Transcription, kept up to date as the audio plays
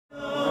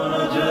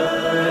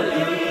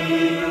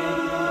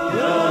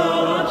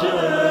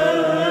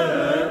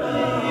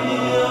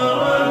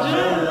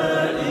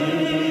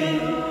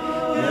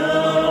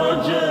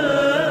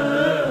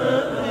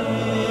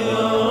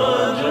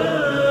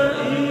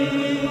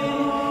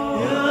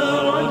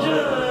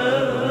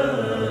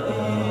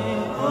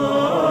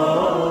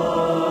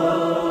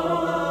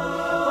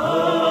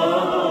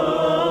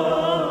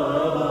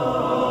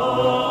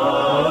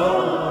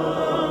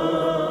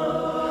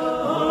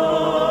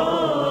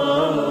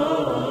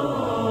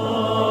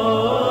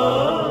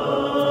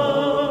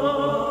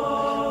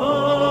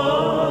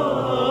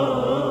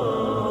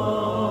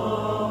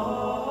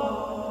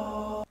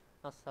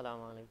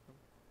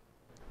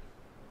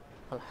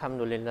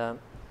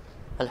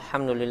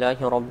Alhamdulillahi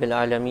Rabbil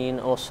Alameen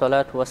wa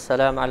salatu wa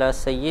salam ala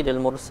Sayyidil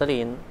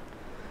Mursaleen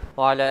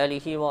wa ala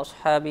alihi wa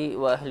ashabi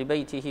wa ahli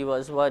baytihi wa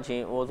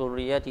azwaji wa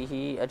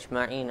dhurriyatihi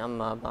ajma'een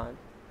amma ba'd.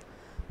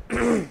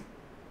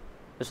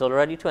 It's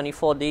already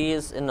 24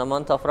 days in the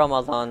month of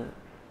Ramadan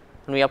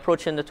and we are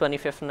approaching the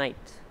 25th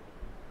night.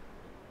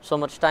 So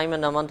much time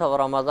in the month of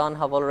Ramadan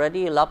have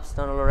already elapsed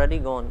and already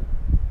gone.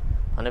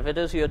 And if it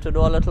is here to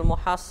do a little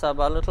muhasab,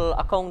 a little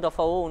account of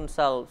our own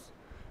selves,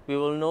 we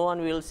will know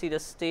and we will see the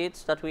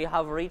states that we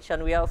have reached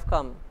and we have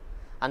come,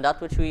 and that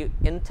which we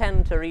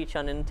intend to reach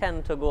and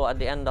intend to go at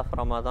the end of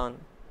Ramadan.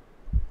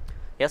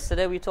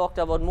 Yesterday we talked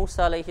about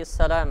Musa alayhi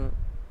salam,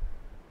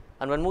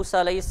 and when Musa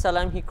alayhi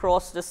salam, he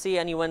crossed the sea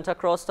and he went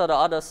across to the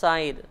other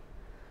side,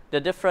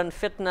 the different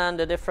fitna and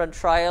the different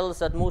trials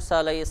that Musa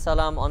alayhi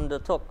salam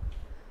undertook,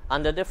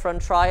 and the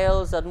different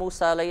trials that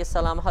Musa alayhi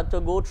salam had to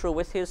go through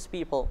with his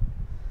people,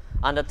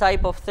 and the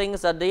type of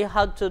things that they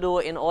had to do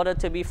in order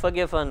to be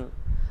forgiven,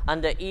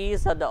 and the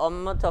ease that the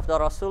ummah of the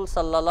Rasul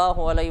sallallahu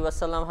alayhi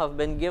wasallam have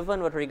been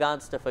given with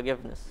regards to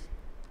forgiveness.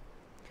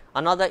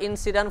 Another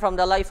incident from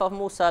the life of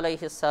Musa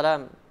alayhi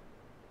salam.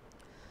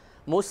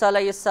 Musa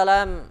alayhi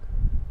salam,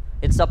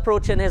 it's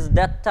approaching his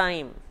death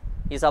time.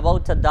 He's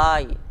about to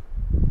die.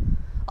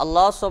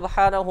 Allah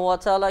subhanahu wa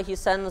ta'ala, he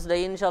sends the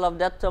angel of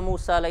death to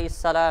Musa alayhi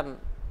salam.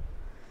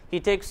 He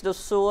takes the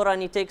surah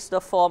and he takes the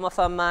form of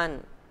a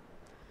man.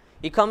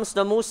 He comes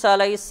to Musa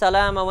alayhi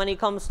salam, and when he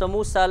comes to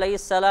Musa alayhi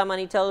salam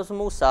and he tells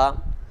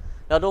Musa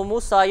that, "Oh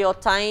Musa, your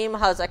time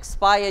has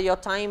expired, your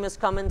time is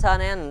coming to an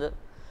end,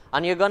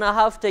 and you're going to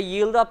have to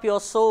yield up your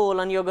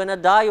soul and you're going to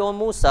die, oh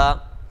Musa."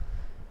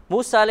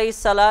 Musa alayhi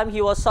salam,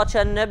 he was such a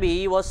Nabi,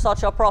 he was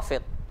such a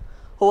prophet,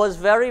 who was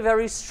very,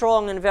 very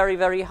strong and very,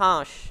 very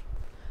harsh.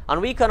 And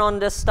we can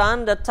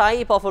understand the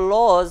type of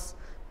laws,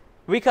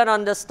 we can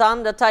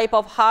understand the type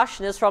of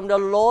harshness from the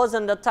laws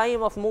in the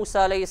time of Musa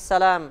alayhi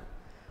salam,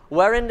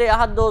 wherein they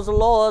had those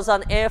laws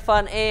on ear for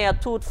an ear,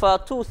 tooth for a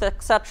tooth,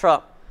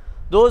 etc.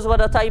 Those were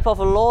the type of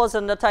laws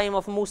in the time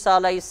of Musa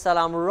alayhi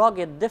salam,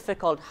 rugged,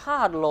 difficult,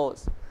 hard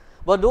laws.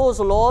 But those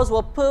laws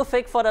were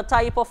perfect for the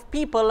type of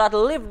people that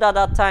lived at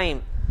that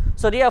time.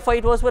 So therefore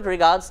it was with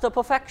regards to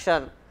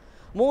perfection.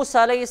 Musa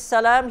alayhi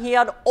salam, he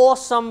had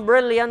awesome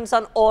brilliance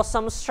and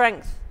awesome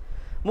strength.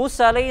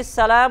 Musa alayhi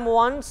salam,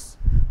 once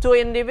two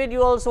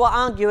individuals were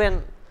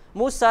arguing.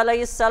 Musa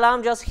alayhi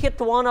salam just hit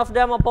one of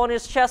them upon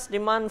his chest, the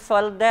man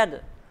fell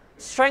dead.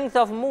 Strength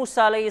of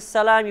Musa alayhi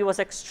salam, he was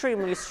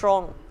extremely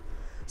strong.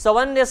 So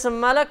when this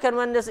malak and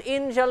when this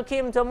angel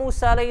came to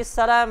Musa alayhi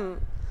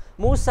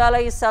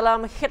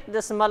salam hit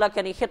this malak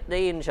and he hit the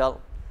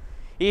angel.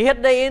 He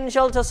hit the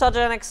angel to such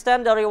an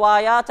extent, the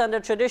riwayat and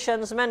the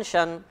traditions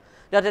mention,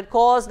 that it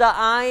caused the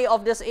eye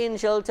of this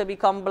angel to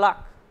become black.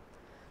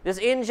 This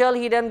angel,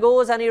 he then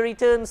goes and he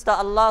returns to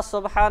Allah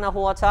subhanahu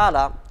wa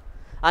ta'ala.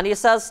 And he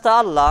says to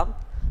Allah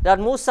that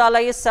Musa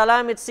alayhi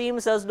salam, it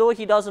seems as though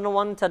he doesn't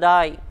want to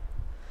die.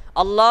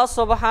 Allah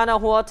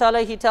subhanahu wa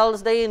ta'ala, he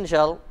tells the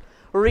angel,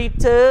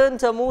 return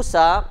to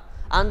Musa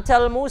and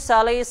tell Musa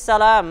alayhi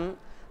salam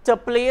to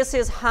place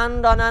his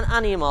hand on an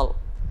animal.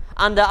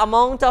 And the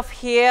amount of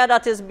hair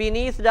that is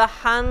beneath the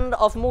hand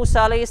of Musa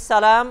alayhi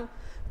salam,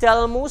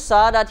 tell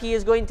Musa that he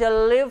is going to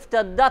live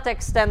to that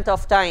extent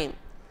of time.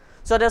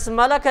 So this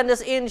malak and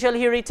this angel,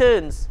 he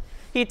returns.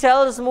 He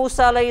tells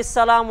Musa alayhi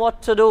salam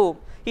what to do.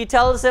 He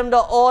tells him the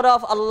order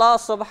of Allah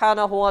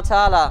subhanahu wa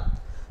ta'ala.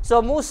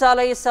 So Musa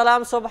alayhi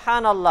salam,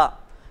 subhanallah,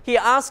 he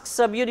asks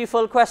a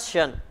beautiful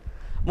question.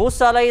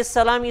 Musa alayhi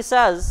salam, he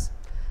says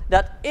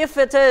that if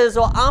it is,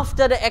 or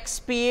after the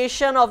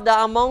expiation of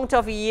the amount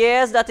of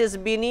years that is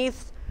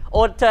beneath,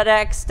 or to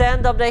the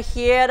extent of the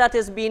hair that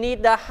is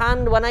beneath the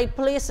hand, when I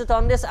place it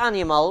on this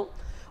animal,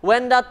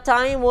 when that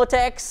time were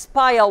to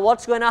expire,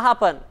 what's going to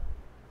happen?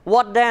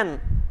 What then?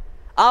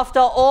 After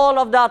all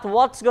of that,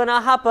 what's going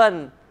to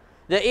happen?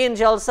 The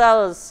angel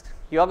says,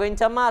 you are going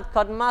to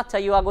matter,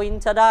 you are going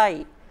to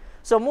die.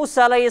 So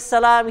Musa alayhi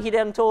salam, he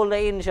then told the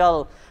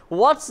angel,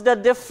 what's the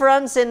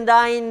difference in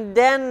dying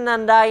then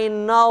and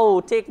dying now?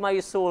 Take my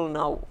soul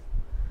now.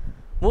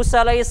 Musa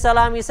alayhi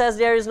salam, he says,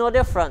 there is no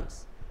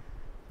difference.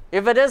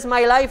 If it is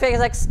my life is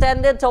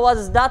extended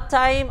towards that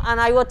time and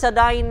I were to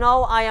die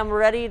now, I am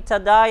ready to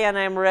die and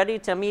I am ready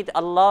to meet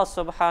Allah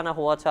subhanahu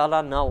wa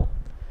ta'ala now.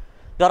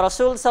 The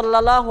Rasul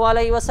sallallahu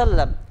alayhi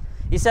wasallam,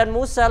 he said,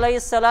 Musa alayhi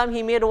salam,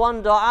 he made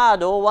one dua,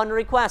 one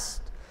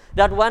request,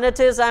 that when it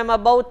is I'm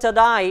about to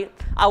die,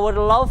 I would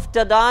love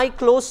to die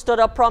close to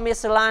the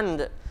promised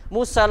land.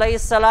 Musa alayhi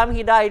salam,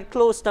 he died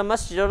close to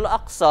Masjidul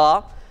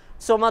Aqsa,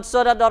 so much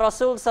so that the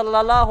Rasul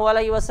sallallahu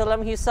alayhi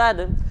wasallam, he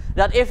said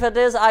that if it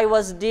is I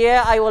was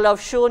there, I will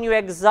have shown you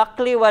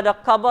exactly where the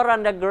qabr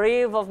and the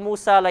grave of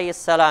Musa alayhi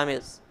salam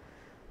is.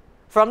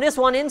 From this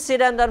one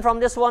incident and from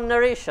this one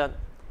narration,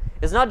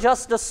 it's not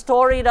just the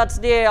story that's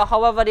there,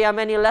 however, there are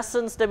many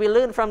lessons to be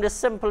learned from this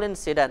simple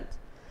incident.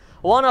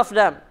 One of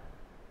them,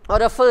 or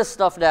the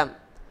first of them,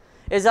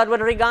 is that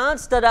with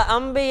regards to the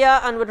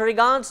Anbiya and with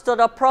regards to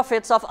the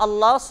prophets of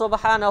Allah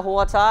subhanahu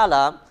wa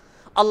ta'ala,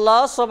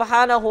 Allah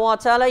subhanahu wa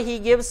ta'ala, He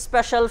gives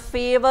special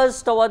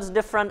favors towards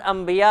different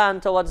Anbiya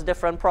and towards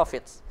different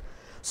prophets.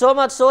 So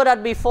much so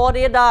that before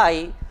they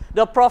die,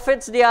 the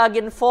prophets, they are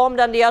informed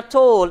and they are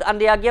told and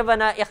they are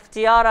given a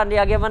ikhtiyar and they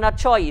are given a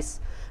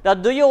choice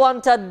that, do you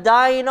want to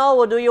die now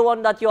or do you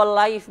want that your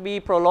life be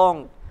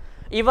prolonged?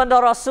 Even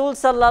the Rasul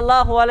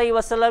sallallahu alayhi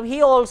wasallam,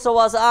 he also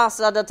was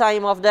asked at the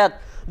time of death,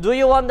 do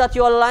you want that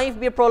your life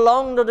be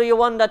prolonged or do you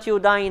want that you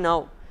die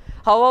now?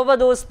 However,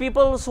 those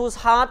people whose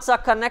hearts are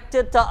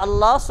connected to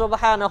Allah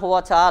subhanahu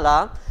wa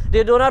ta'ala,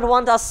 they do not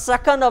want a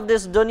second of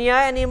this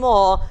dunya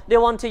anymore. They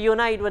want to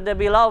unite with the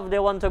beloved. They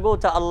want to go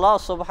to Allah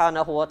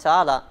subhanahu wa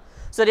ta'ala.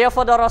 So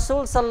therefore the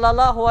Rasul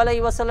sallallahu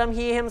alayhi wasallam,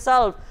 he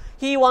himself,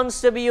 he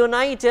wants to be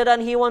united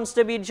and he wants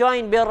to be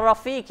joined bil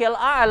Rafiq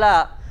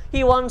al-A'la.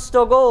 He wants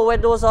to go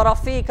with those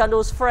Rafiq and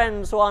those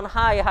friends who are on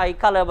high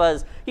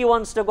calibers. He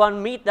wants to go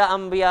and meet the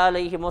Anbiya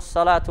alayhimus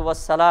salatu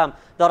wassalam.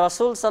 The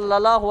Rasul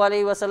sallallahu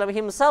alayhi wasallam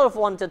himself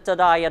wanted to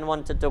die and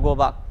wanted to go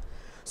back.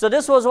 So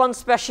this was one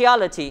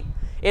speciality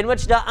in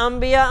which the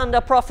Anbiya and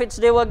the Prophets,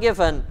 they were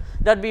given,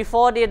 that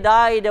before they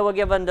die, they were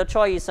given the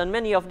choice, and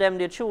many of them,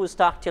 they choose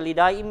to actually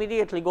die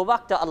immediately, go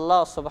back to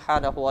Allah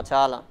subhanahu wa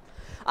ta'ala.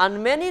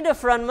 And many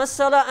different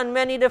masala and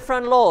many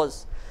different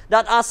laws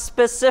that are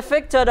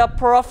specific to the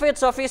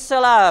Prophets of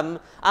Islam,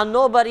 and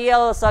nobody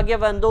else are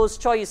given those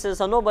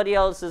choices, and nobody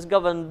else is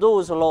given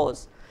those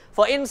laws.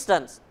 For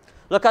instance,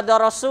 look at the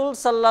Rasul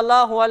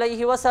sallallahu alayhi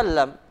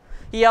wasallam.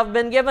 He have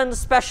been given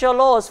special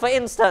laws. For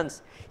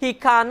instance, he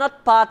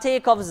cannot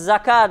partake of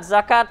zakat.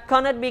 Zakat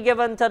cannot be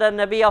given to the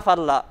Nabi of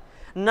Allah.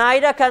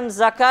 Neither can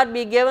zakat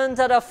be given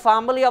to the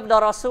family of the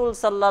Rasul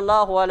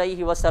sallallahu alayhi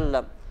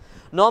wasallam.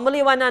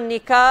 Normally when a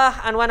nikah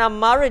and when a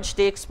marriage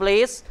takes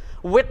place,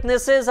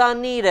 witnesses are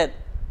needed.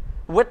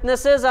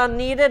 Witnesses are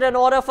needed in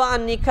order for a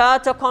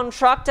nikah to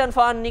contract and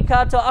for a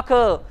nikah to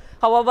occur.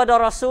 However, the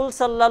Rasul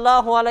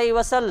sallallahu alayhi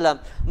wasallam,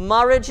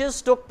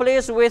 marriages took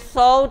place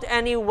without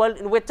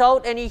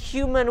any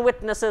human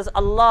witnesses.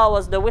 Allah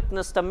was the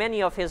witness to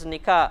many of his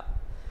nikah.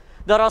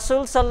 The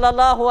Rasul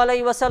sallallahu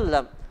alayhi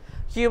wasallam,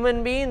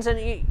 human beings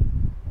and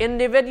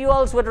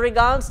individuals with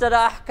regards to the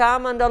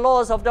ahkam and the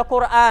laws of the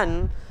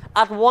Quran,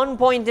 at one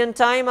point in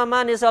time, a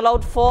man is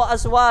allowed 4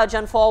 azwaj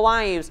and 4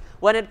 wives.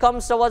 When it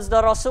comes towards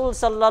the Rasul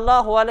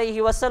sallallahu alayhi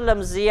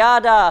wasallam,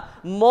 ziyada,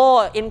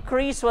 more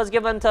increase was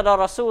given to the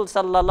Rasul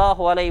sallallahu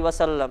alayhi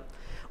wasallam.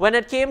 When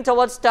it came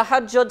towards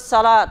tahajjud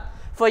salat,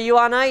 for you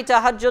and I,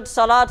 tahajjud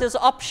salat is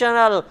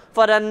optional.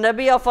 For the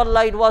Nabi of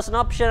Allah, it wasn't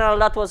optional.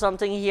 That was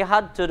something he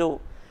had to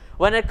do.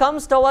 When it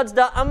comes towards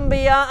the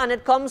Anbiya and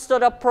it comes to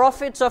the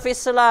Prophets of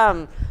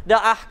Islam, the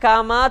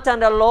ahkamat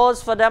and the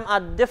laws for them are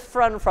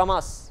different from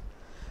us.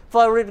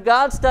 For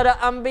regards to the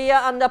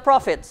Anbiya and the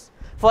Prophets,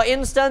 for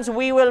instance,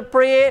 we will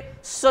pray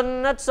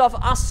sunnats of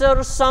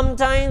Asr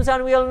sometimes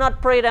and we will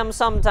not pray them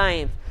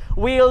sometimes.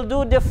 We will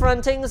do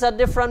different things at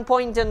different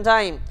points in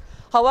time.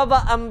 However,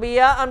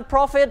 Anbiya and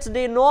Prophets,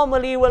 they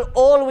normally will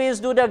always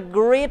do the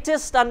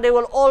greatest and they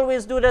will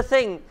always do the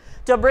thing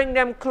to bring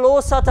them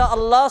closer to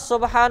Allah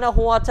subhanahu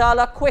wa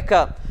ta'ala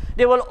quicker.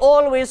 They will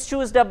always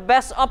choose the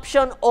best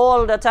option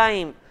all the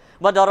time.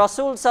 But the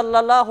Rasul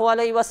sallallahu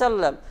alayhi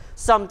wasallam,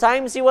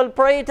 sometimes he will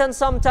pray it and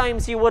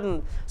sometimes he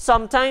wouldn't.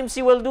 Sometimes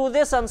he will do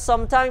this and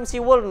sometimes he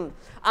wouldn't.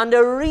 And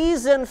the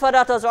reason for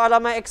that, as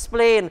ulama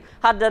explain,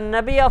 had the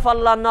Nabi of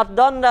Allah not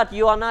done that,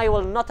 you and I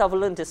will not have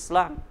learnt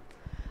Islam.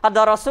 Had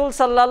the Rasul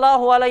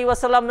sallallahu alayhi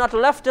wasallam not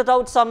left it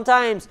out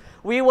sometimes,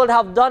 we would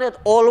have done it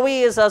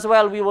always as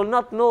well. We will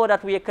not know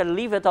that we can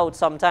leave it out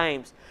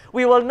sometimes.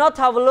 We will not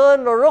have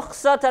learned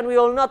rukhsat and we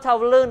will not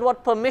have learned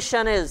what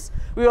permission is.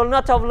 We will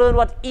not have learned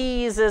what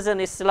ease is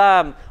in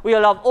Islam. We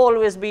will have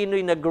always been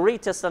doing the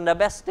greatest and the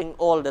best thing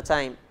all the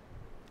time.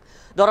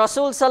 The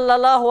Rasul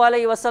sallallahu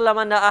alayhi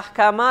wasallam and the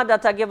ahkamat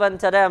that are given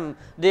to them,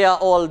 they are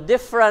all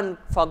different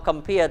from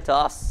compared to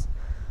us.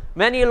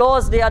 Many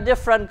laws, they are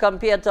different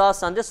compared to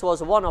us, and this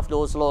was one of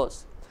those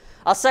laws.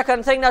 A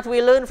second thing that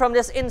we learn from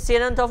this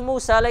incident of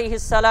Musa alayhi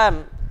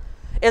salam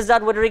is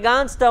that with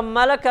regards to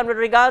malak and with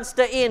regards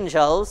to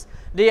angels,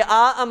 they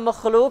are a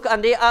makhluk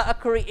and they are a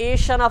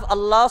creation of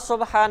Allah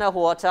subhanahu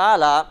wa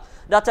ta'ala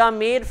that are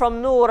made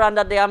from nur and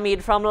that they are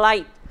made from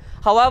light.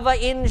 However,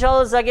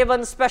 angels are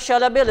given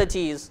special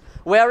abilities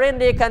wherein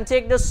they can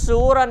take the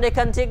sur and they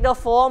can take the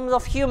forms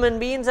of human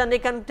beings and they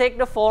can take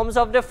the forms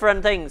of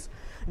different things.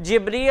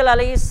 Jibreel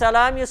alayhi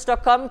salam used to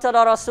come to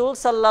the Rasul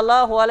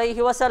sallallahu alayhi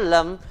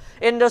wasallam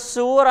in the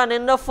sur and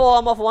in the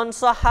form of one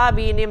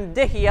sahabi named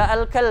Dihya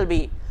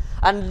al-Kalbi.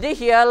 And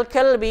Dihya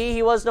al-Kalbi,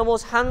 he was the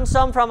most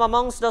handsome from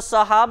amongst the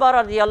Sahaba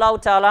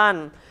radiyallahu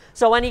ta'ala.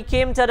 So when he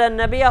came to the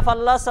Nabi of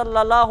Allah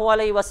sallallahu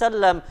alayhi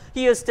wasallam,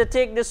 he used to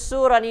take this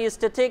surah and he used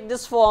to take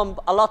this form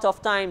a lot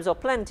of times or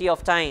plenty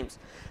of times.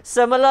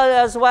 Similar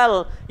as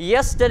well,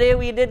 yesterday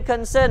we did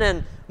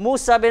concerning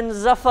Musa bin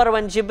Zafar,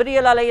 when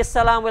Jibreel alayhi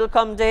salam will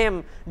come to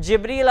him.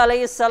 Jibreel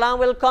alayhi salam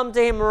will come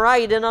to him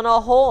riding on a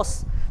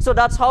horse. So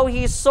that's how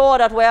he saw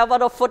that wherever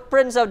the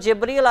footprints of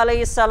Jibreel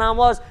alayhi salam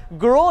was,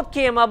 growth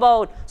came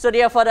about. So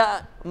therefore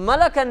the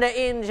malak and the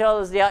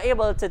angels, they are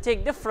able to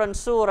take different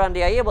surah and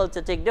they are able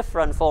to take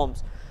different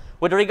forms.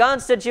 With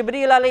regards to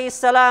Jibreel alayhi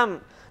salam,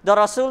 the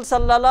Rasul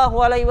sallallahu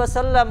alayhi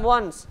wasallam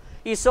once,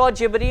 he saw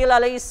Jibreel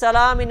alayhi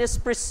salam in his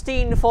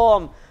pristine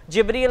form.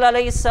 Jibreel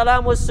alayhi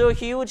salam was so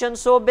huge and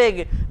so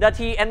big that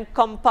he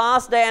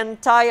encompassed the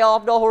entire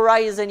of the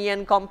horizon, he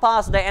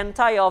encompassed the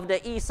entire of the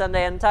east and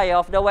the entire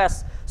of the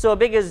west. So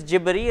big is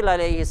Jibreel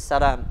alayhi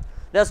salam.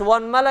 There's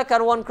one malak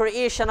and one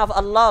creation of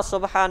Allah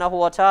subhanahu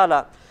wa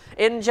ta'ala.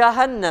 In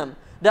Jahannam,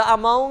 the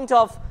amount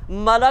of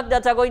malak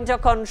that are going to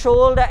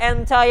control the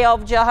entire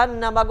of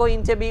Jahannam are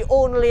going to be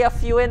only a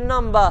few in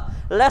number.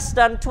 Less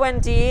than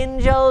 20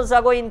 angels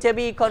are going to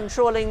be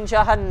controlling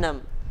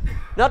Jahannam.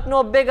 Not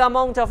no big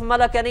amount of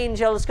malak and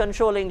angels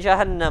controlling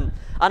Jahannam.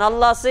 And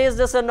Allah says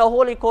this in the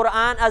Holy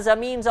Quran as a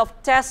means of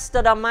test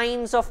to the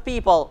minds of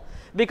people.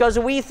 Because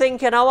we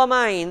think in our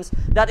minds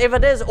that if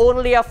it is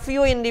only a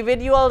few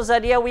individuals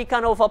that here we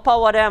can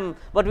overpower them,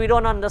 but we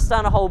don't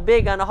understand how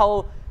big and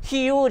how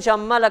huge a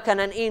malak and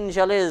an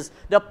angel is.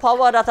 The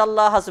power that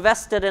Allah has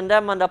vested in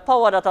them and the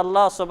power that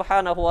Allah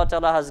subhanahu wa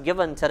ta'ala has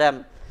given to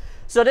them.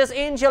 So this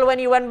angel, when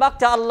he went back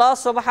to Allah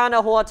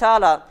subhanahu wa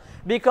ta'ala,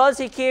 because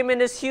he came in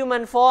his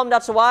human form,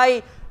 that's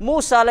why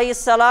Musa alayhi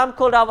salam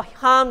could have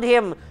harmed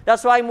him.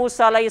 That's why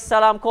Musa alayhi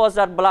salam caused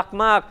that black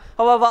mark.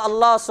 However,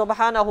 Allah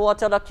subhanahu wa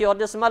ta'ala cured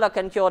this malak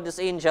and cured this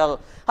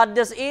angel. Had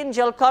this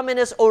angel come in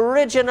his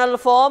original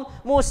form,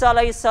 Musa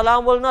alayhi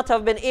salam will not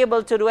have been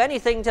able to do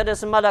anything to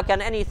this malak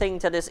and anything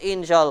to this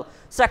angel.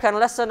 Second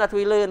lesson that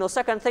we learn, or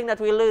second thing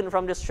that we learn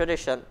from this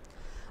tradition.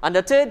 And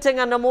the third thing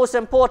and the most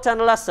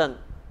important lesson,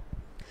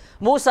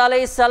 Musa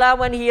alayhi salam,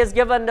 when he is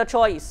given the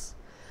choice,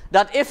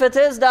 that if it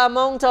is the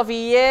amount of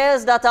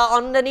years that are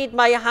underneath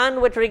my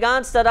hand with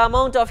regards to the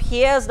amount of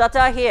hairs that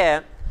are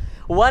here,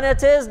 when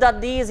it is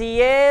that these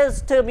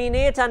years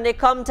terminate and they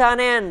come to an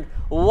end,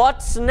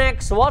 what's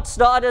next? What's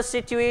the other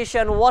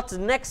situation? What's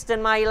next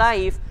in my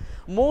life?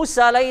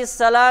 Musa alayhi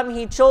salam,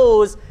 he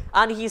chose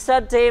and he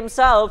said to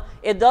himself,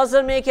 it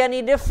doesn't make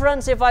any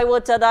difference if I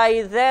were to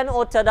die then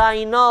or to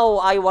die now.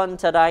 I want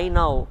to die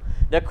now.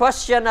 The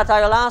question that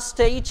I'll ask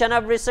to each and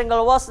every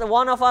single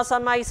one of us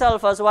and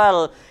myself as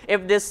well,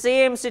 if the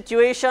same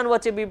situation were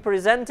to be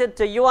presented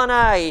to you and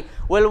I,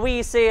 will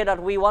we say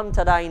that we want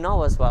to die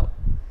now as well?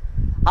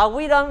 Have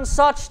we done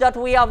such that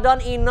we have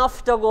done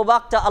enough to go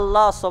back to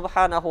Allah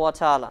subhanahu wa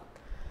ta'ala?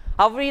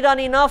 Have we done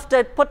enough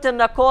to put in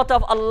the court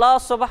of Allah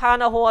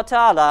subhanahu wa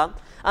ta'ala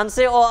and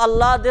say, oh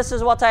Allah, this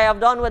is what I have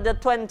done with the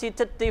 20,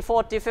 30,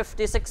 40,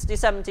 50, 60,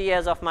 70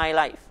 years of my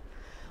life.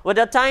 With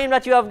the time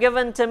that you have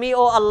given to me,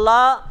 oh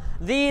Allah,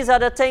 these are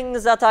the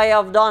things that I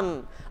have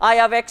done. I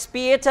have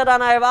expiated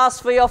and I have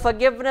asked for your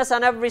forgiveness,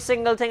 and every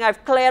single thing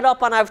I've cleared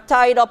up and I've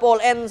tied up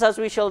all ends, as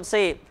we shall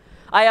say.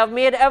 I have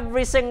made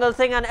every single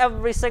thing and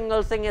every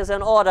single thing is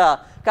in order.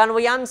 Can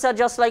we answer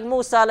just like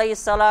Musa alayhi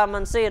salam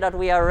and say that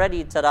we are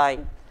ready to die?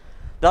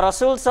 The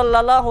Rasul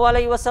sallallahu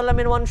alayhi wasallam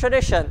in one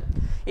tradition,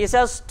 he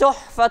says,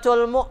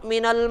 Tuhfatul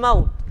mu'min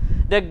al-maut.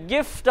 The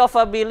gift of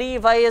a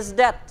believer is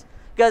death.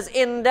 Because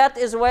in that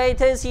is where it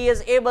is he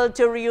is able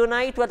to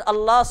reunite with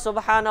Allah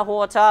subhanahu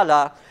wa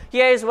ta'ala.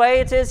 Here is where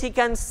it is he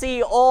can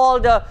see all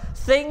the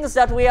things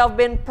that we have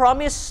been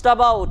promised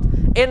about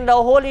in the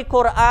Holy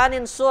Quran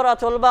in Surah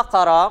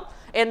Al-Baqarah.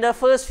 In the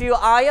first few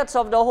ayats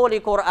of the Holy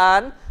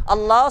Quran,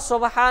 Allah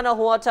subhanahu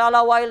wa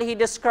ta'ala, while he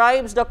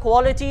describes the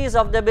qualities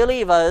of the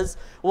believers,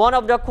 one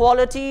of the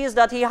qualities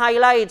that he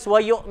highlights,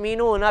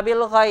 وَيُؤْمِنُونَ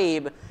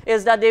بِالْغَيْبِ,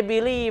 is that they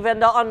believe in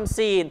the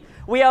unseen.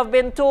 We have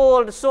been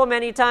told so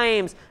many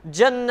times,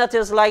 Jannat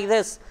is like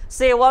this.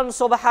 Say one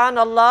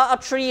subhanallah, a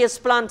tree is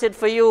planted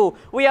for you.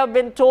 We have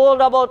been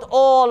told about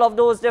all of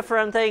those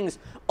different things.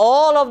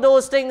 All of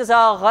those things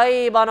are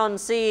ghaib and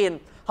unseen.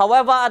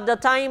 However, at the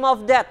time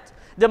of death,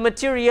 the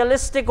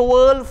materialistic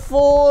world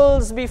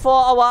falls before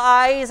our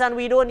eyes and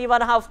we don't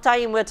even have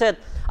time with it.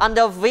 And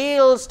the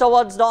veils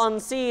towards the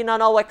unseen are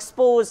now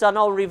exposed, are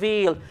now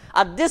revealed.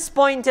 At this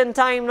point in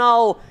time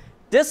now,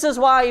 this is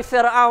why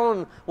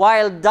Fir'aun,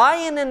 while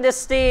dying in this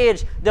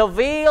stage, the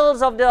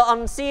veils of the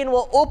unseen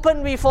were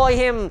opened before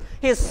him.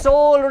 His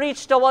soul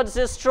reached towards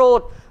his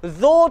throat.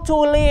 Though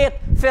too late,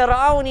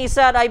 Fir'aun, he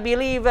said, I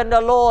believe in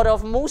the Lord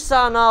of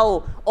Musa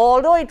now.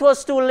 Although it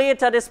was too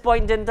late at this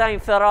point in time,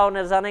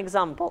 Fir'aun is an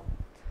example.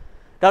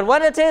 That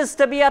when it is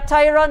to be a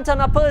tyrant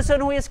and a person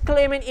who is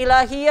claiming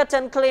ilahiyat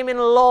and claiming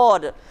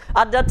Lord,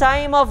 at the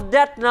time of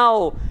death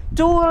now,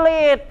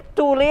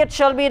 too late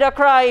shall be the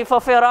cry for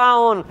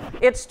Fir'aun.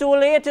 It's too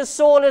late, his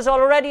soul is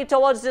already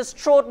towards his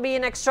throat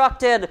being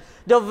extracted.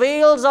 The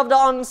veils of the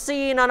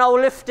unseen are now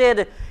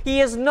lifted. He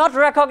is not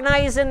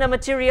recognizing the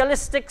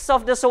materialistics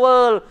of this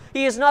world.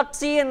 He is not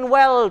seeing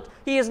wealth.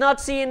 He is not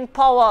seeing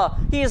power.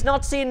 He is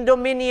not seeing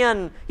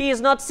dominion. He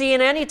is not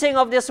seeing anything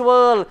of this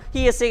world.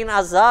 He is seeing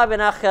azab in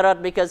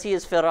akhirat because he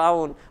is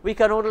Fir'aun. We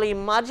can only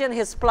imagine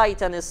his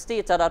plight and his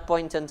state at that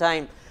point in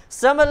time.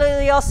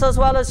 Similarly, us as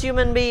well as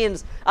human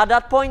beings, at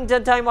that point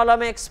in time, Allah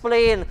may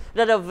explain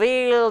that the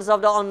veils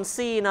of the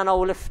unseen are now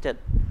lifted.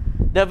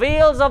 The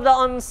veils of the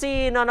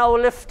unseen are now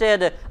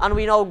lifted, and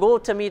we now go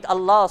to meet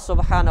Allah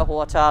subhanahu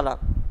wa ta'ala.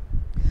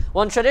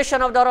 One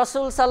tradition of the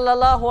Rasul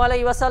sallallahu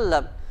alayhi wa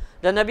sallam,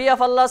 the Nabi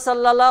of Allah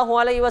sallallahu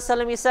alayhi wa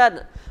sallam, he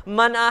said,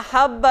 Man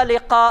ahabba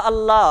liqa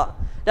Allah,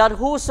 that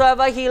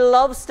whosoever he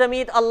loves to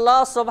meet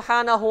Allah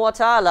subhanahu wa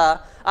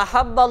ta'ala,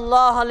 ahabba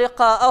Allah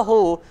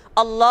liqa'ahu,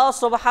 Allah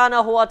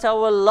subhanahu wa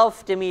ta'ala will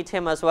love to meet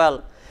him as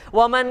well.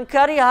 وَمَنْ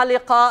كَرِهَ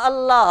لِقَاءَ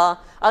اللَّهِ,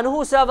 and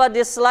whosoever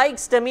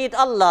dislikes to meet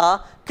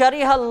Allah,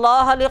 كَرِهَ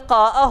اللَّهَ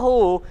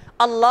لِقَاءَهُ,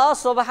 Allah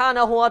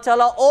subhanahu wa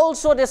ta'ala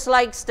also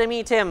dislikes to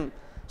meet him.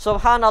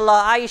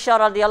 Subhanallah, Aisha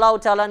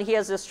radiallahu ta'ala, and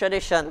here's this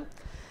tradition.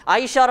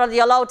 Aisha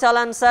radiallahu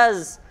ta'ala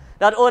says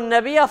that, O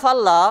Nabi of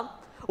Allah,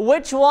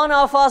 which one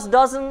of us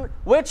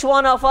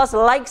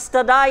likes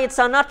to die? It's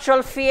a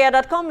natural fear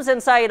that comes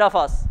inside of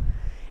us.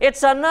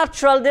 It's a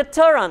natural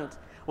deterrent.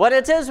 What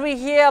it is, we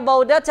hear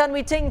about that and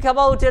we think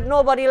about it.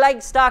 Nobody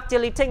likes to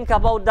actually think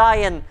about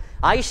dying.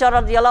 Aisha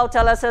radiallahu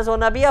ta'ala says, O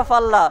Nabi of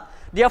Allah,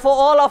 therefore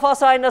all of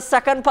us are in the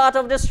second part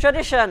of this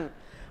tradition.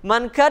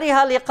 Man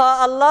kariha liqa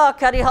Allah,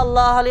 kariha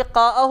Allah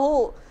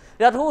liqa'ahu.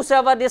 That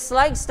whosoever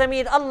dislikes to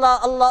meet Allah,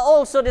 Allah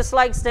also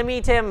dislikes to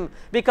meet him.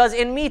 Because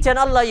in meeting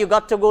Allah, you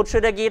got to go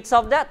through the gates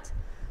of death.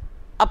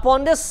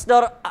 Upon this,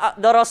 the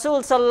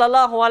Rasul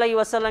sallallahu alayhi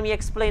wa sallam, he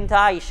explained to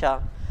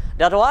Aisha,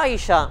 that, oh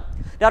Aisha,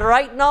 that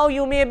right now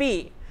you may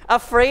be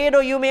afraid,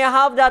 or you may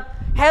have that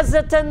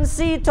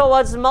hesitancy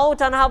towards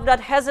maut and have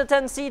that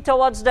hesitancy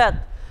towards death.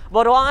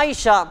 But oh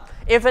Aisha,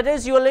 if it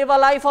is you live a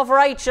life of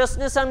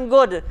righteousness and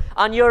good,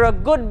 and you're a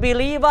good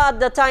believer at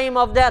the time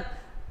of death,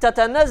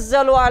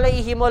 تَتَنَزَّلُ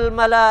عَلَيْهِمُ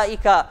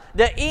الْمَلَائِكَةِ,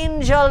 the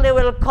angel, they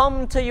will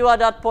come to you at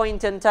that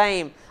point in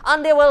time,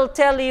 and they will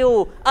tell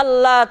you,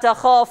 Allah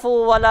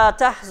takhafu wa la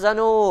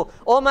tahzanu,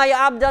 O my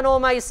abdan, O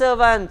my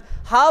servant,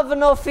 have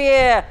no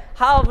fear,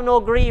 have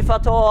no grief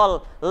at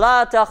all.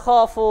 La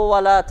takhafu wa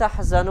la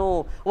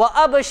tahzanu wa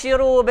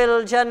abshiru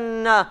bil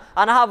jannah,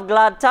 and have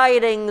glad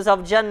tidings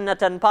of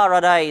Jannat and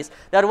paradise.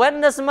 That when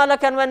this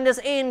malak and when this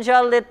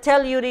angel, they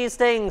tell you these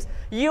things,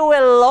 you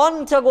will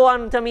want to go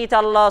on to meet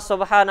Allah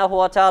subhanahu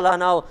wa ta'ala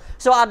now.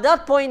 So at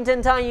that point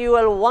in time, you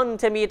will want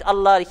to meet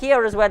Allah.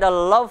 Here is where the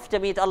love to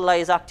meet Allah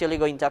is actually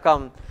going to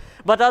come.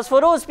 But as for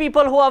those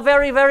people who are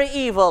very, very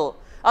evil,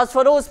 as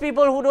for those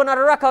people who do not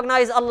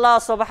recognize Allah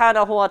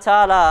subhanahu wa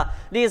ta'ala,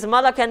 these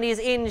malak and these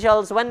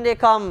angels, when they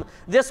come,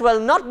 this will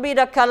not be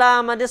the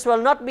kalam, and this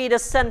will not be the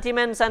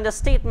sentiments and the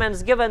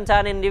statements given to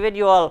an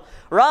individual.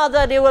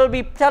 Rather, they will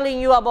be telling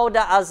you about the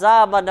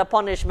azab and the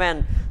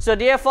punishment. So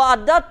therefore,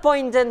 at that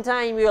point in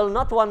time, you will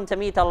not want to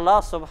meet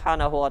Allah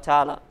subhanahu wa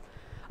ta'ala.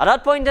 At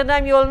that point in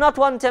time, you will not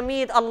want to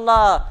meet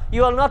Allah.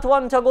 You will not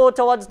want to go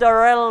towards the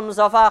realms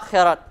of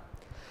akhirat.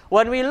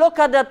 When we look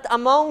at that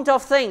amount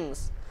of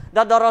things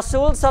that the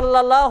Rasul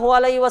sallallahu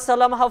alayhi wa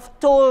sallam have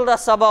told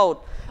us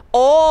about,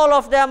 all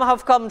of them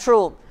have come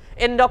true.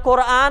 In the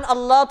Quran,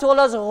 Allah told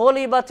us,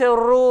 Ghulibatir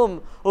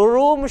Rum,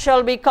 Rum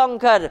shall be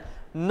conquered.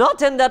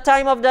 Not in the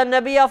time of the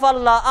Nabi of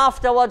Allah,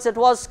 afterwards it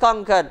was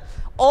conquered.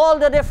 All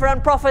the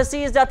different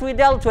prophecies that we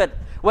dealt with,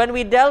 when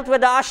we dealt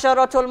with the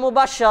Asharatul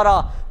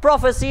Mubashara,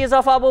 prophecies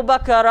of Abu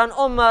Bakr and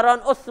Umar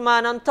and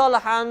Uthman and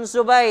Talha and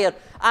Zubair,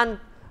 and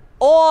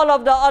all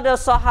of the other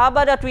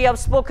Sahaba that we have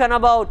spoken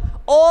about,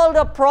 all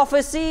the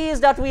prophecies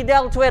that we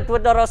dealt with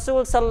the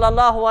Rasul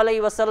sallallahu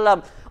alayhi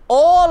wasallam,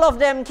 all of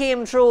them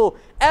came true.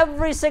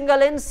 Every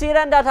single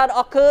incident that had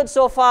occurred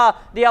so far,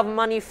 they have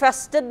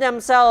manifested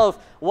themselves.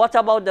 What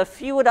about the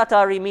few that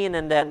are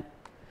remaining then?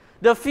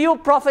 The few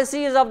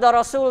prophecies of the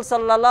Rasul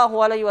sallallahu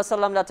alayhi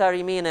wasallam that are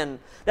remaining,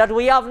 that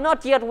we have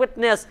not yet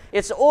witnessed,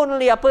 it's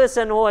only a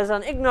person who has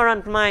an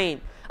ignorant mind,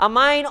 a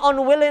mind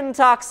unwilling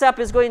to accept,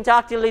 is going to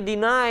actually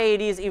deny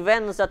these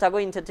events that are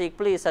going to take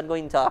place and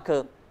going to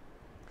occur.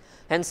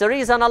 Hence the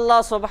reason Allah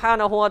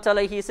subhanahu wa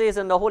ta'ala, He says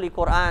in the Holy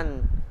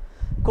Quran,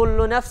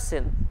 Kullu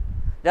nafsin,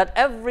 that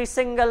every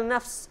single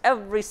nafs,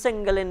 every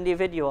single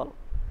individual,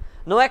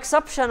 no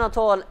exception at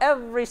all,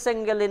 every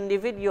single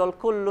individual,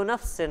 Kullu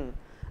nafsin,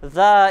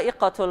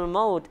 dha'iqatul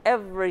maut,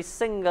 every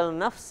single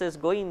nafs is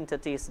going to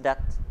taste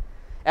death.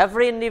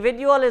 Every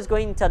individual is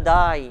going to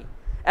die.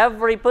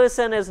 Every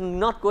person is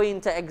not going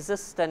to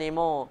exist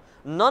anymore.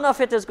 None of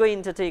it is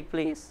going to take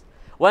place.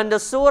 When the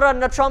surah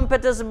and the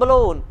trumpet is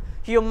blown,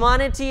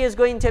 humanity is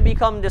going to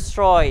become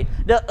destroyed.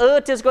 The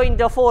earth is going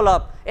to fall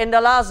up. In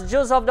the last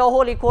juz of the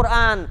Holy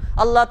Quran,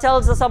 Allah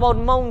tells us about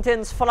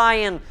mountains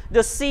flying,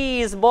 the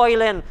seas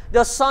boiling,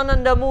 the sun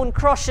and the moon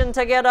crushing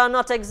together,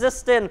 not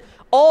existing.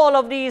 All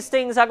of these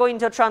things are going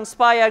to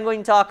transpire and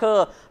going to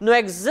occur. No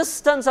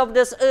existence of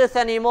this earth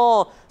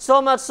anymore.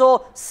 So much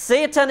so,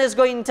 Satan is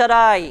going to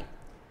die.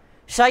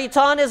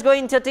 Shaitan is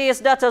going to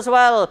taste that as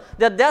well.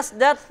 The death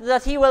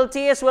that he will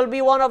taste will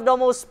be one of the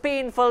most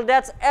painful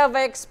deaths ever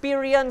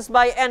experienced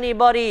by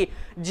anybody.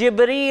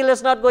 Jibreel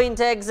is not going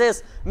to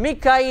exist.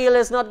 Mikael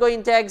is not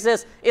going to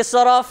exist.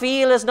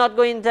 Israfil is not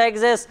going to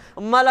exist.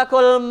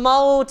 Malakul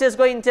Maut is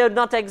going to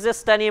not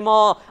exist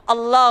anymore.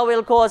 Allah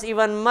will cause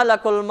even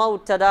Malakul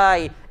Maut to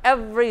die.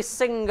 Every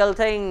single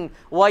thing.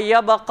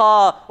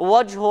 وَيَبَقَى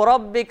وَجْهُ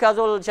رَبِّكَ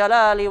ذُو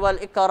الْجَلَالِ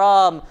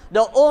وَالْإِكْرَامِ.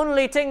 The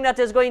only thing that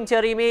is going to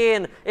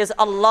remain is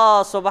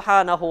Allah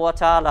subhanahu wa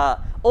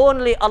ta'ala.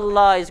 Only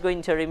Allah is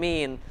going to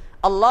remain.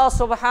 Allah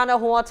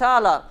subhanahu wa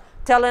ta'ala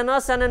telling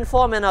us and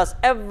informing us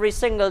every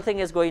single thing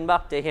is going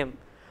back to Him.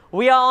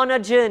 We are on a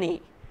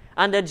journey.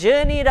 And the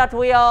journey that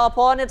we are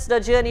upon, it's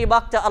the journey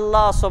back to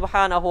Allah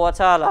subhanahu wa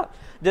ta'ala.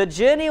 The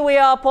journey we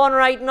are upon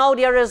right now,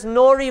 there is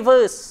no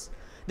reverse.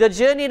 The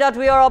journey that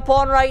we are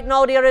upon right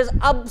now, there is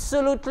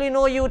absolutely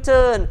no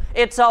U-turn.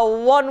 It's a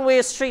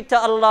one-way street to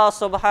Allah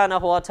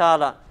subhanahu wa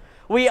ta'ala.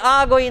 We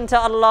are going to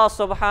Allah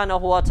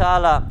subhanahu wa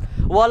ta'ala.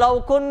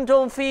 وَلَوْ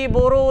كُنْتُمْ فِي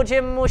بُرُوجٍ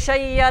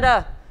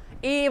مُشَيَّدَةٍ.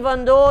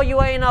 Even though you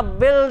are in a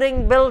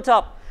building built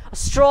up, a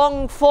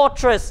strong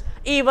fortress,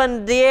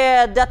 even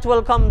there that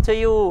will come to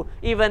you.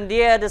 Even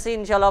there this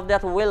angel of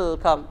death will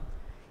come.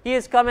 He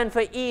is coming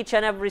for each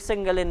and every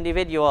single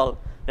individual.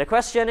 The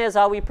question is,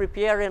 are we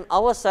preparing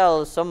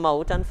ourselves for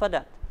maut and for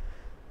that?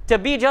 To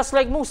be just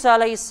like Musa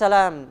alayhi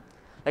salam.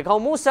 Like how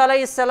Musa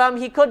alayhi salam,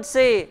 he could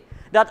say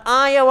that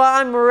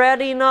I'm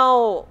ready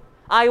now.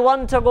 I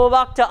want to go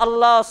back to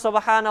Allah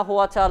subhanahu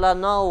wa ta'ala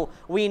now.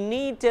 We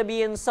need to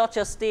be in such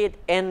a state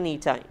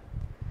anytime.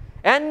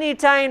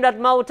 Anytime that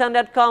maut and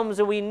that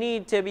comes, we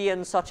need to be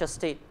in such a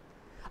state.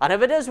 And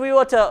if it is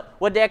with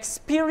the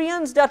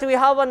experience that we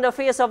have on the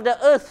face of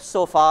the earth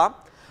so far,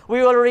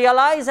 we will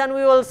realize and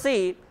we will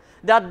see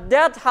that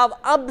death have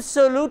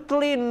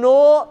absolutely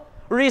no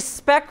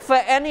respect for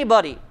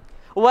anybody.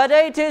 Whether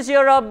it is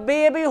you're a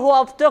baby who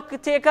have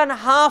taken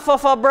half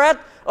of a breath,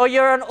 or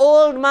you're an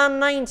old man,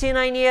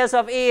 99 years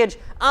of age,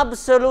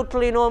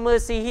 absolutely no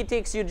mercy. He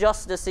takes you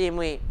just the same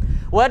way.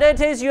 Whether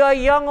it is you're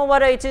young or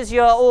whether it is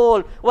you're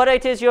old, whether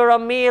it is you're a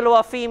male or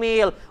a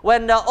female,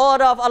 when the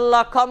order of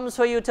Allah comes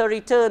for you to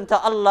return to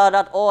Allah,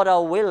 that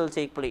order will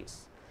take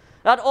place.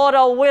 That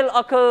order will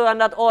occur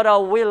and that order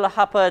will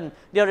happen.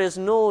 There is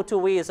no two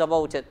ways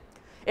about it.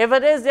 If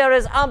it is, there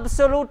is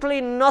absolutely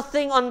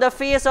nothing on the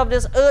face of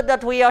this earth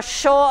that we are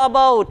sure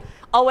about.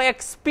 Our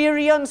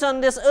experience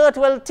on this earth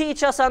will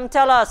teach us and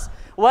tell us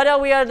whether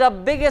we are the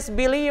biggest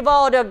believer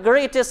or the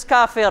greatest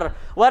kafir.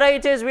 Whether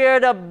it is we are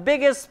the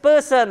biggest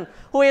person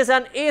who is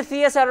an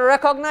atheist and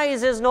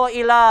recognizes no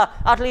ilah.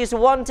 At least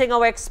one thing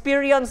our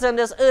experience on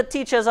this earth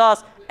teaches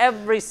us,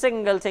 every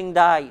single thing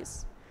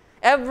dies.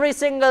 Every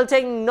single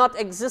thing not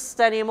exists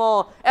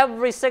anymore.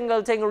 Every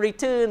single thing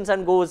returns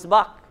and goes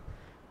back.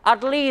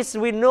 At least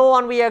we know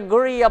and we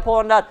agree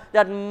upon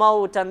that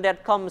maut and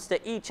death comes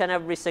to each and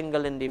every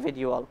single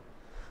individual.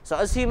 So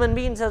as human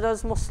beings and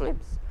as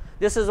Muslims,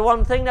 this is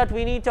one thing that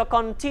we need to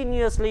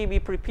continuously be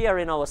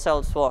preparing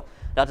ourselves for.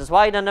 That is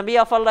why the Nabi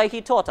of Allah,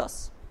 he taught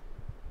us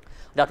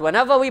that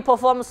whenever we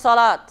perform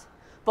salat,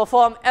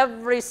 perform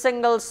every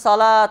single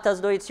salat as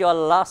though it's your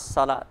last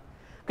salat.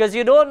 Because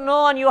you don't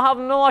know and you have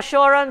no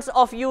assurance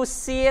of you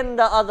seeing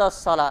the other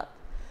salat.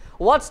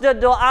 What's the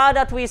dua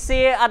that we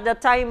say at the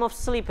time of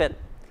sleeping?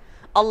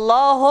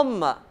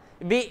 Allahumma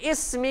bi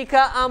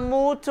ismika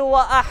amutu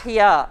wa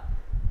ahya.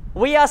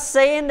 We are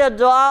saying the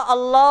dua,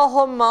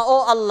 Allahumma,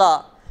 oh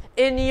Allah,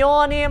 in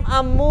your name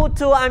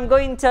amutu, I'm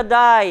going to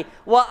die.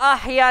 Wa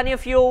ahya, and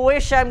if you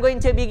wish, I'm going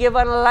to be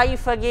given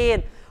life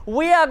again.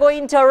 We are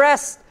going to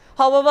rest.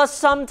 However,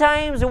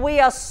 sometimes we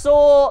are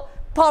so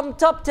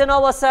pumped up in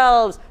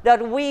ourselves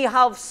that we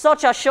have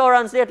such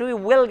assurance that we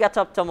will get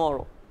up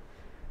tomorrow.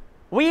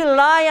 We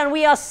lie and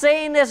we are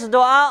saying this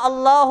dua,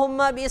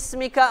 Allahumma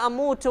bismika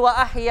amutu wa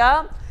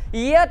ahya,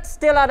 yet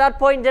still at that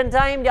point in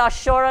time, the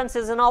assurance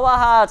is in our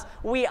hearts,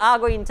 we are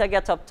going to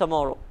get up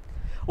tomorrow.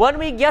 When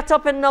we get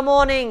up in the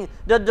morning,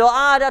 the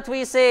dua that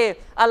we say,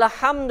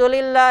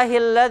 Alhamdulillahi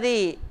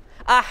alladhi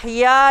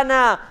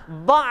ahyana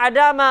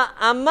ba'dama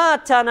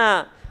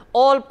amatana.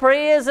 All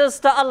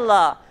praises to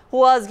Allah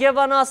who has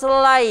given us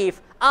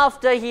life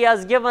after He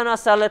has given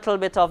us a little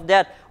bit of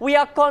death. We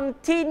are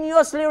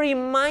continuously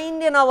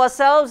reminding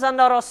ourselves, and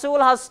the Rasul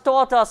has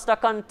taught us to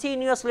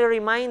continuously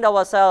remind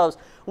ourselves,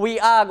 we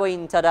are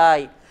going to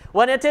die.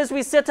 When it is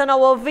we sit in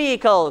our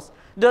vehicles,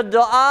 the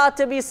dua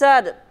to be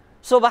said,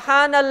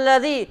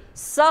 Subhanalladhi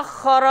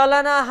sakhara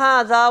lana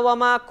hadha wa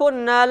ma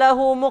kunna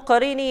lahu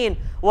muqrinin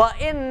wa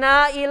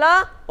inna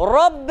ila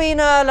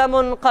rabbina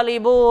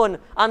lamunqalibun.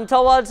 And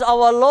towards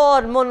our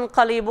Lord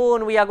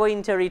munqalibun, we are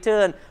going to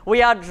return.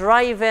 We are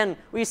driving,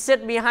 we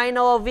sit behind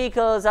our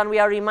vehicles and we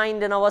are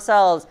reminding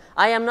ourselves,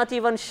 I am not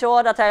even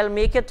sure that I'll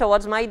make it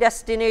towards my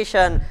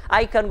destination.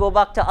 I can go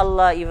back to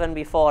Allah even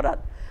before that.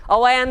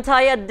 Our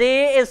entire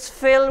day is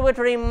filled with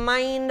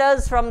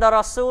reminders from the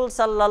Rasul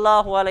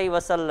sallallahu alaihi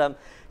wasallam,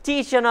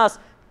 teaching us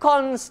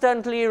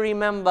constantly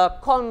remember.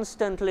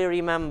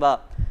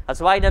 That's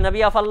why the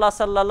Nabi of Allah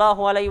sallallahu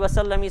alaihi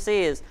wasallam, he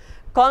says,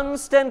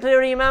 Constantly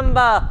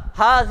remember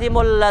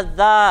Hadhimul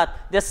Ladhat,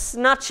 the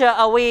snatcher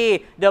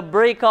away, the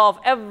breaker of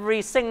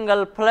every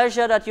single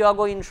pleasure that you are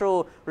going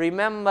through.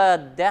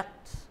 Remember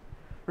death.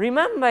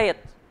 Remember it.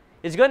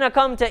 It's going to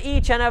come to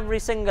each and every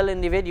single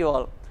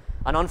individual.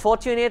 And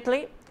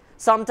unfortunately,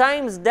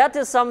 sometimes death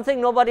is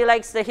something nobody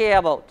likes to hear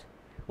about.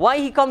 Why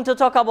he come to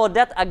talk about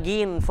death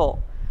again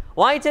for?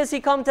 Why it is he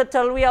come to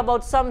tell we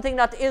about something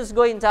that is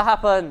going to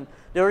happen?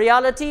 The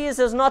reality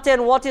is not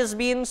in what is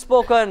being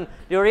spoken.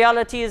 The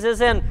reality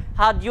is in,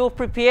 had you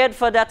prepared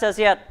for that as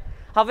yet?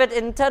 Have it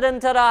entered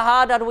into the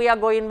heart that we are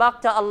going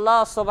back to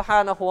Allah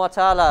subhanahu wa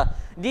ta'ala?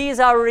 These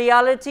are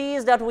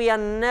realities that we are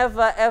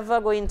never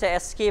ever going to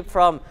escape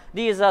from.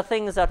 These are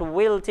things that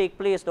will take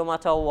place no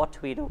matter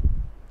what we do.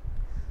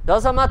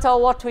 Doesn't matter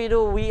what we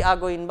do, we are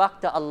going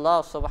back to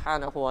Allah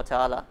subhanahu wa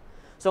ta'ala.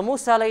 So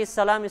Musa alayhi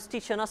salam is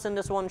teaching us in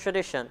this one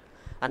tradition.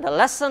 And the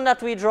lesson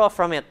that we draw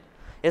from it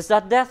is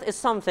that death is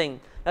something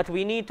that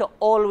we need to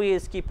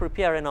always keep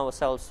preparing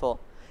ourselves for.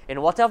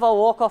 In whatever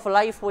walk of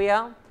life we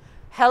are,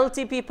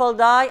 healthy people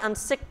die and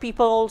sick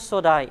people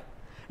also die.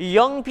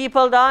 Young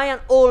people die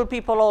and old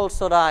people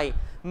also die.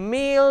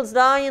 Males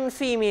die and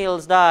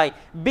females die.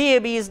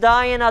 Babies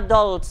die and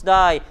adults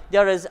die.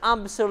 There is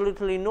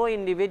absolutely no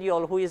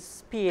individual who is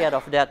spared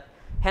of death.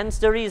 Hence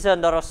the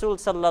reason the Rasul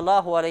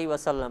sallallahu alayhi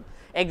wasallam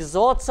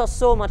exhorts us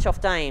so much of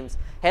times.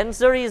 Hence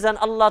the reason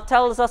Allah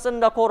tells us in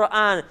the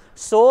Quran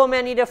so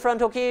many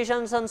different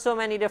occasions and so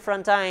many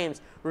different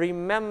times.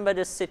 Remember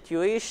the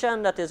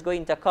situation that is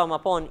going to come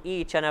upon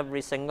each and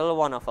every single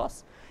one of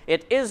us.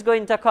 It is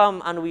going to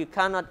come and we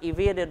cannot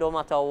evade it no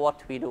matter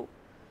what we do.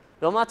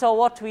 No matter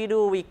what we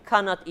do, we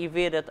cannot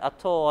evade it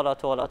at all,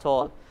 at all, at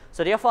all.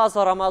 So therefore as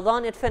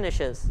Ramadan it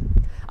finishes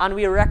and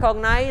we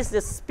recognize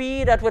the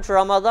speed at which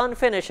Ramadan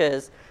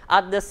finishes,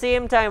 at the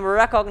same time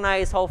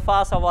recognize how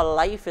fast our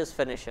life is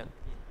finishing.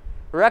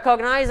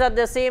 Recognize at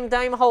the same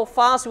time how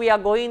fast we are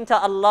going to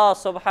Allah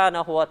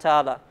subhanahu wa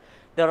ta'ala.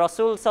 The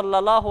Rasul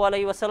sallallahu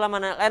alayhi wa sallam,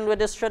 and I'll end with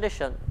this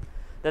tradition.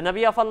 The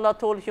Nabi of Allah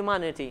told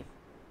humanity,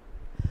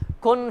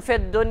 Kun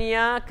fid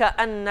dunya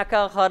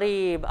ka'annaka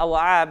gharib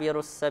aw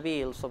abirus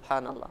sabil,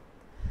 subhanallah.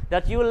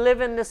 That you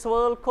live in this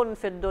world, kun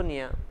fid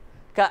dunya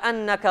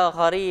ka'annaka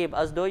gharib,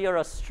 as though you're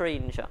a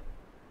stranger.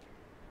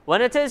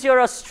 When it is you're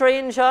a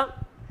stranger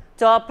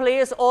to a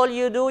place, all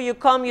you do, you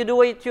come, you do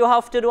what you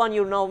have to do, and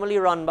you normally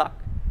run back.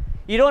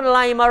 You don't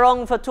lime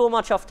around for too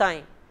much of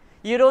time.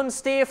 You don't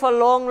stay for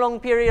long, long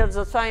periods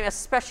of time,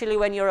 especially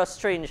when you're a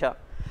stranger.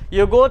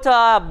 You go to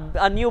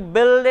a new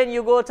building,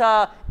 you go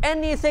to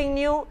anything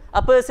new,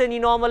 a person he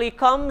normally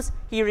comes,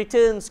 he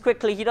returns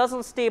quickly. He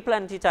doesn't stay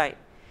plenty time.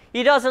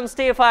 He doesn't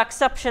stay for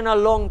exceptional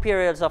long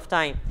periods of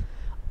time.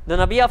 The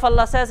Nabi of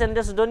Allah says, in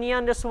this dunya,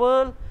 in this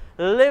world,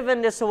 live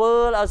in this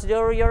world as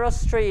though you're a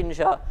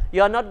stranger.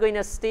 You are not going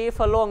to stay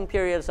for long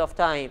periods of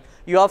time.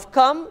 You have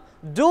come,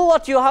 do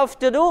what you have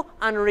to do,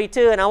 and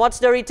return. And what's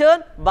the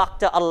return? Back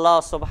to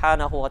Allah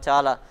subhanahu wa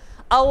ta'ala.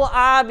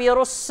 Aw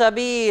abirus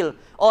sabil,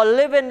 or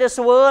live in this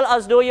world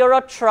as though you're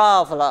a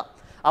traveler.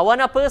 And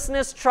when a person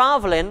is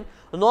traveling,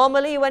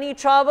 normally when he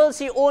travels,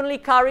 he only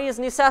carries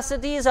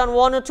necessities and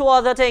one or two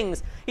other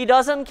things. He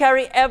doesn't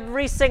carry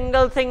every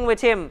single thing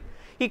with him.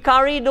 He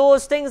carries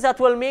those things that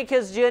will make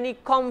his journey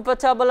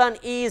comfortable and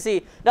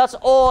easy. That's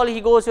all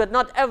he goes with,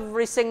 not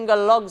every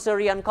single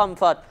luxury and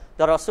comfort.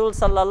 The Rasul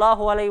sallallahu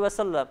alayhi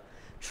wasallam,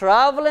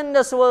 travel in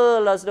this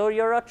world as though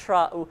you're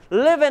a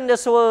live in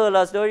this world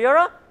as though you're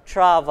a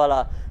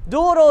traveler.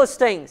 Do those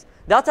things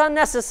that are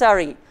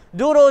necessary.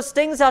 Do those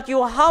things that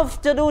you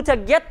have to do to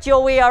get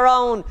your way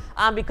around.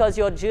 And because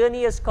your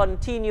journey is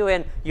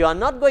continuing, you are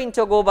not going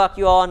to go back.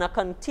 You are on a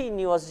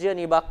continuous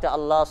journey back to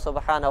Allah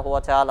subhanahu wa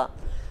ta'ala.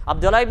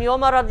 Abdullah ibn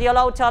Umar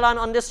radiallahu ta'ala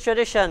on this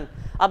tradition,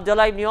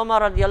 Abdullah ibn Umar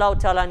radiallahu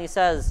ta'ala, he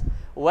says,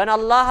 when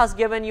Allah has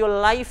given you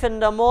life in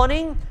the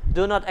morning,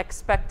 do not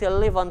expect to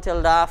live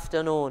until the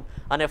afternoon.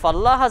 And if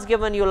Allah has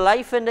given you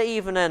life in the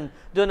evening,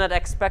 do not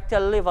expect to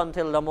live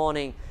until the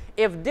morning.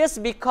 If this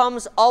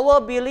becomes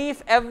our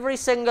belief every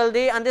single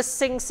day, and this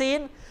sinks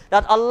in,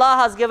 that Allah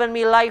has given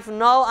me life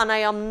now, and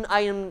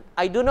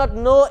I do not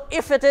know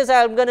if it is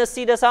I'm going to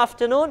see this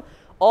afternoon,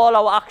 all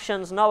our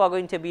actions now are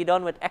going to be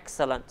done with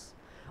excellence.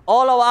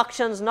 All our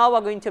actions now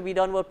are going to be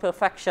done with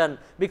perfection,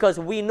 because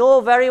we know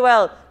very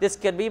well this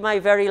could be my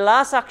very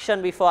last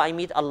action before I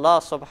meet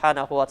Allah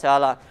subhanahu wa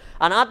ta'ala.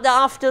 And at the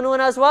afternoon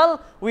as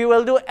well, we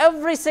will do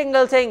every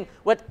single thing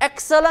with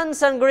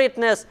excellence and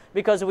greatness,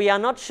 because we are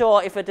not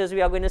sure if it is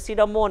we are going to see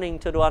the morning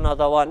to do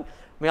another one.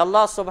 May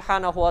Allah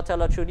subhanahu wa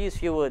ta'ala, through these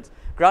few words,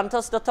 grant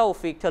us the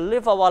tawfiq to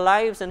live our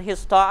lives in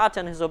His ta'at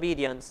and His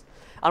obedience.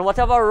 And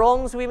whatever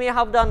wrongs we may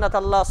have done, that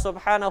Allah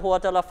subhanahu wa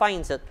ta'ala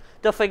finds it,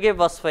 to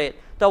forgive us for it,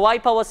 to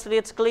wipe our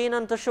slates clean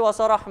and to show us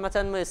a rahmat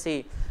and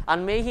mercy.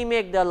 And may He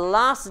make the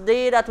last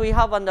day that we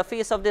have on the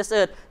face of this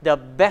earth the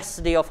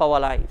best day of our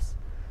lives.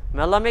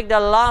 May Allah make the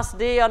last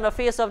day on the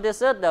face of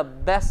this earth the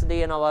best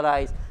day in our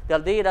lives. The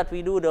day that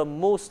we do the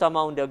most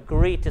amount, the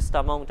greatest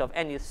amount of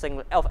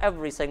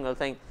every single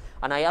thing.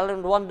 And I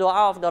learned one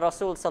dua of the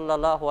Rasul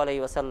sallallahu alayhi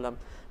wa sallam.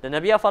 The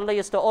Nabi of Allah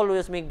used to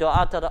always make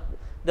dua to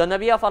The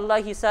Nabi of Allah,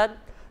 he said,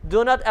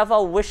 do not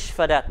ever wish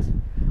for that.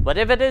 But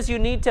if it is you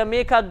need to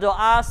make a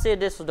dua, say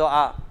this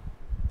dua.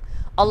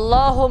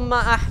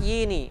 Allahumma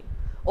ahyini,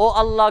 O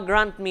Allah,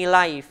 grant me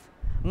life.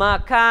 Ma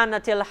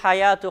kanatil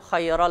hayatu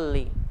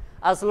khayralli,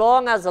 as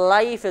long as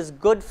life is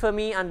good for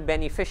me and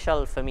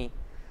beneficial for me.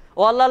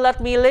 Oh Allah, let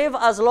me live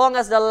as long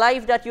as the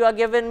life that you are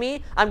giving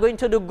me, I'm going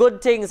to do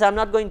good things, I'm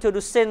not going to do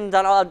sins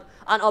and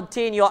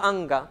obtain your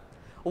anger.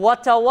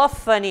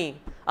 Watawaffani,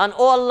 and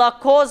oh Allah,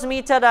 cause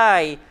me to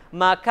die.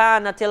 Ma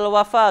kanatil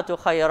wafatu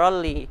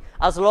khayralli,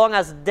 as long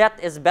as death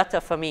is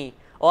better for me.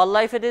 Oh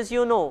Allah, if it is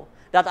you know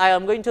that I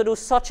am going to do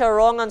such a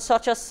wrong and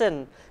such a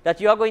sin, that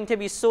you are going to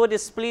be so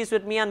displeased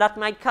with me and that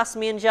might cast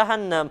me in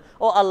Jahannam.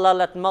 Oh Allah,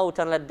 let maut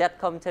and let death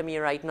come to me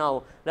right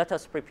now. Let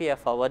us prepare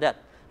for our death.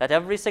 Let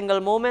every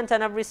single moment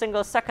and every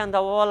single second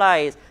of our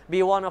lives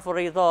be one of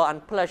rida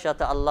and pleasure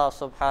to Allah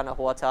subhanahu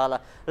wa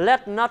ta'ala.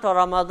 Let not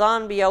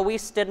Ramadan be a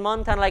wasted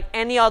month, and like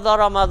any other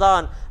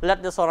Ramadan,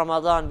 let this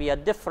Ramadan be a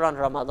different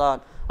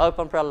Ramadan. I hope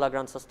and pray Allah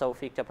grants us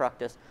tawfiq to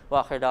practice.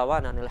 Wa akhir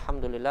da'wana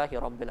alhamdulillahi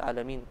rabbil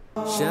alameen.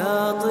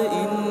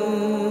 Shati'in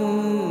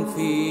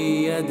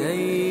fi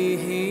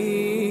yadayhi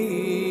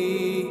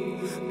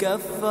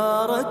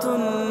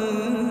kaffaratun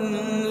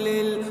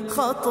lil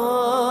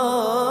khataya.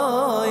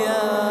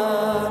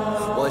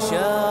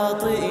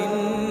 وشاطئ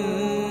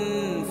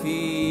في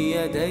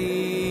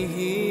يديه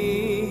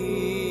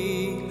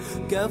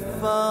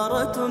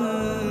كفارة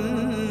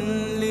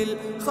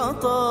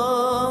للخطايا.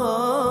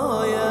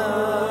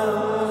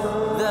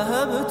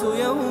 ذهبت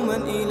يوما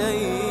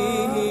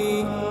إليه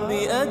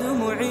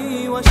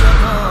بأدمعي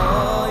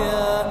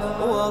وشقايا،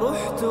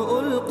 ورحت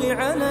ألقي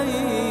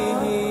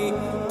عليه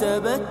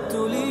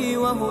تبتلي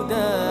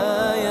وهدايا.